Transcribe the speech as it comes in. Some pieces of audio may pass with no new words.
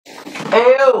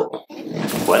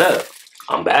Ayoo! What up?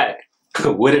 I'm back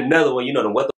with another one. You know the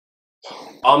what the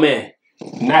oh man,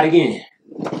 not again.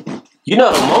 You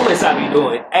know the moments I be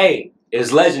doing. Hey,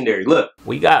 it's legendary. Look,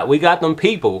 we got them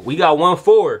people. We got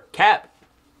 1-4 cap.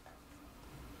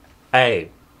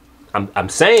 Hey, I'm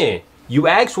saying, you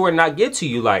asked for it and I get to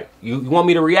you. Like, you want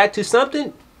me to react to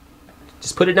something?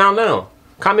 Just put it down now.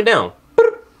 Calm it down.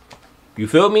 You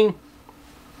feel me?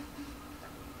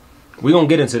 We gonna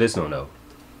get into this one though.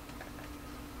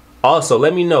 Also,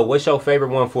 let me know, what's your favorite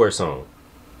 1-4 song?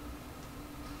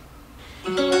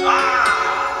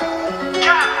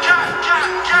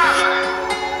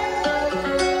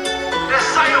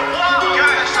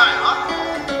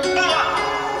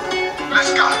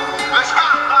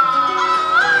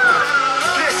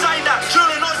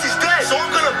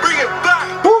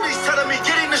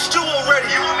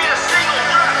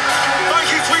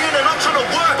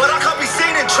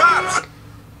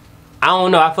 I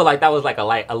don't know. I feel like that was like a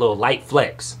little light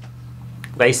flex.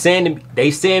 They saying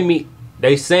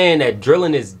that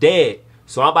drilling is dead,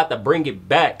 so I'm about to bring it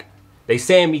back. They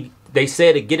said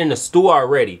to get in the stew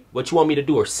already. What you want me to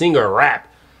do, or sing or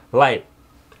rap? Like,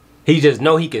 he just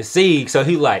know he can sing, so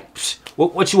he like,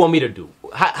 what you want me to do?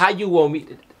 How you want me?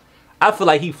 I feel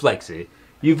like he flexed it.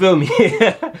 You feel me?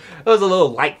 It was a little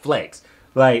light flex.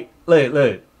 Like,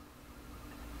 look.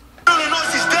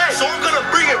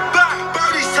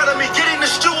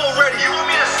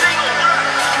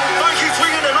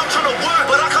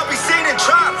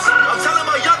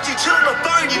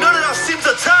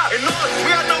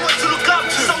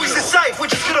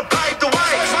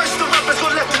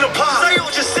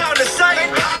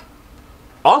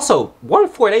 Also,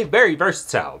 1-4, they very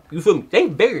versatile. You feel me? They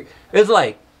very. It's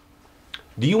like,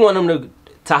 do you want them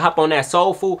to hop on that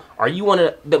soulful, or you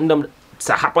want them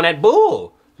to hop on that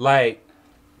bull? Like,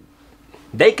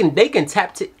 they can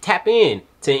tap in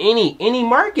to any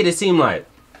market. It seems like.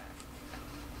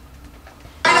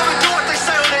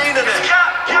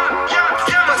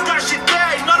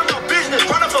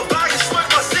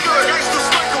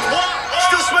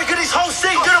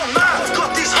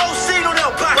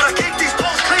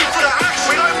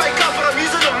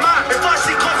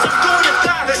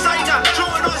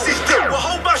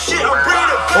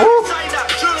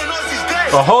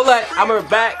 A whole lot. I'm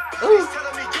back. Ooh.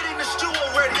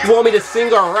 You want me to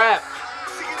sing or rap?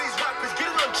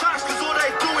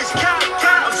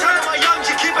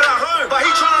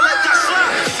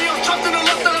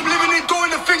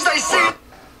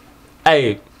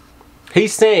 Hey, he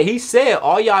said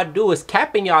all y'all do is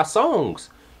capping y'all songs.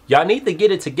 Y'all need to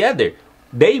get it together.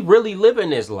 They really living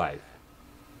this life.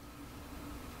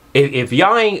 If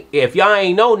y'all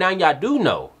ain't know, now y'all do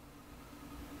know.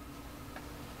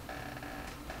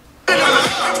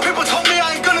 People told me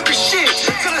I ain't gonna be shit.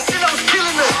 Till I said I was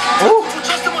killing it. Ooh.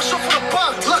 Just in my shop for the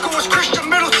bug, like I was Christian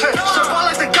Middleton. So I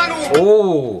like the gang.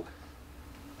 Ooh.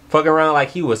 Fucking around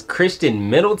like he was Christian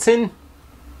Middleton.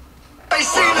 They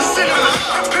see the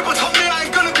cinema. People told me I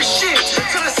ain't gonna be shit.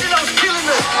 Till I said I was killing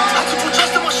it. Had to put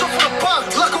just in my shop for the bug,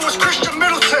 like I was Christian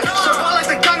Middleton. So I like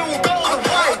the gang will go all the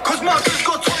way. Cause my dude's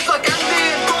got toys like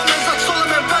Andy and garments like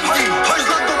Solomon Bandy. Hoes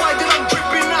like the way that I'm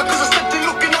dripping now, cause I stepped in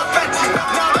looking all fancy.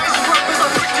 Nowadays rappers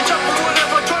are quick to jump on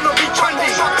whatever, trying to be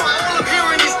trendy. But all I'm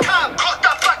hearing is cap. Cut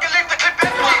that back and leave the clip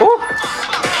empty.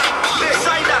 They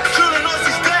say that drilling us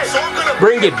is dead, so I'm gonna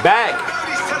bring it back.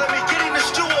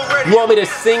 You want me to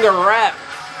sing or rap?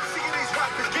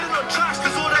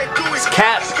 It's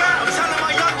cap. I'm telling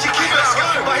my young to keep it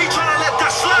going, but he trying to let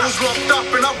that slap. I was locked up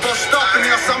and I bust up, and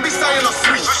now some be saying I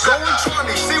switch. Go and try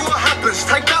me, see what happens.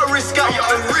 Take that risk at your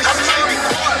own risk. I may be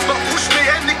quiet, but push me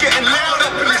and they're getting loud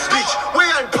up in this bitch. We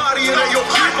ain't partying at your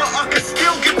crib, but I can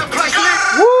still get the place lit.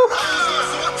 Woo!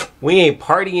 We ain't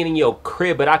partying in your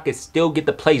crib, but I can still get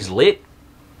the place lit.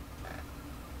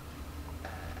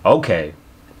 Okay.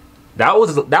 That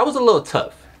was a little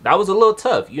tough. That was a little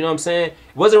tough. You know what I'm saying?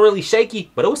 It wasn't really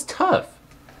shaky, but it was tough.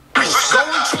 Go and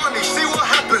try me, see what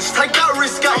happens. Take that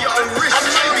risk at your own risk. I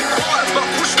may be quiet, but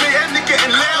push me and they're getting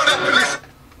loud up in this.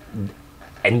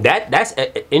 And that's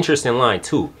an interesting line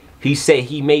too. He said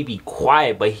he may be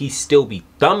quiet, but he still be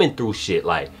thumbing through shit.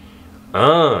 Like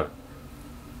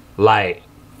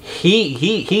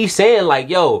he's saying like,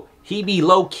 yo, he be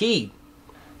low key,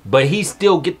 but he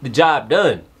still get the job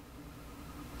done.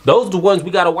 Those are the ones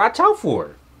we gotta watch out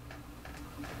for.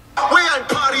 We ain't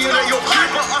partying at your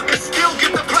crib, but I can still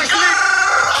get the place lit.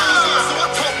 So I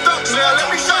topped up now.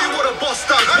 Let me show you what a boss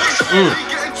does.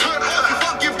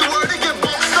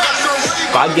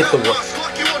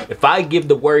 If I give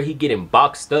the word, he getting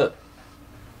boxed up.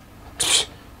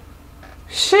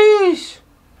 Sheesh.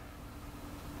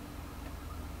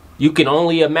 You can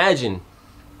only imagine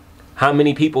how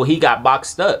many people he got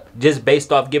boxed up just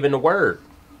based off giving the word.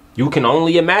 You can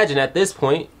only imagine at this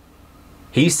point.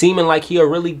 He's seeming like he'll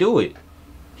really do it.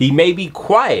 He may be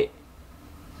quiet,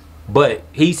 but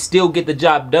he still get the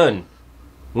job done.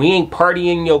 We ain't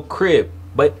partying your crib,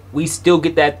 but we still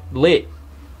get that lit.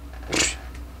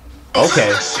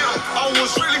 Okay. I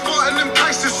was really fighting them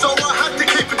cases, so I had to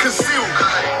keep it concealed.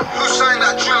 Who's saying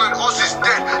that drilling Oz is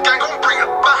dead? Gang gon' bring it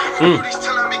back. Everybody's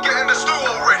telling me get in the store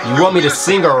already. You want me to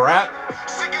sing or rap?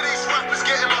 Sick of these rappers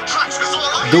getting on tracks, 'cause all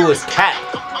I Do is cat.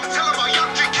 I'm telling my young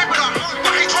G, keep it up,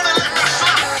 but he tryna let that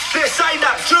slap. They're saying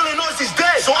that drilling Oz is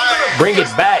dead, so I'm gonna Bring it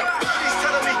back. Everybody's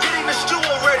telling me get in the store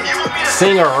already. You want me to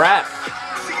Sing or rap?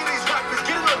 Sick of these rappers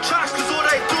getting on tracks, 'cause all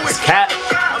they do is Cat.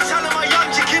 I'm telling my young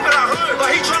G, keep it up, but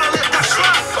he tryna let that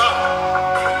slap.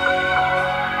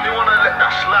 You wanna let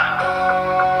that slap?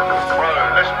 Bro,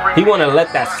 let's bring He wanna let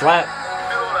that slap.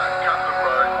 feel that captain,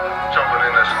 bro. Jumping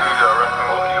in the studio, rapping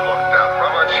like you locked down,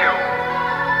 brother, chill.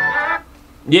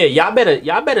 Yeah,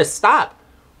 y'all better stop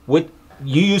with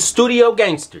you studio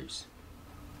gangsters.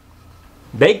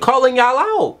 They calling y'all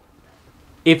out.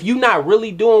 If you not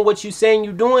really doing what you saying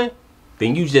you doing,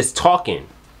 then you just talking.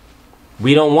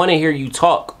 We don't want to hear you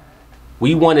talk.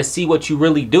 We want to see what you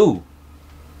really do.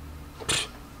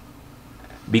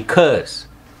 Because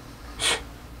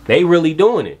they really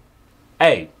doing it.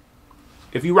 Hey,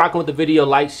 if you rocking with the video,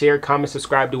 like, share, comment,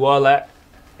 subscribe, do all that.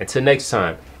 Until next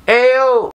time. Ayoo!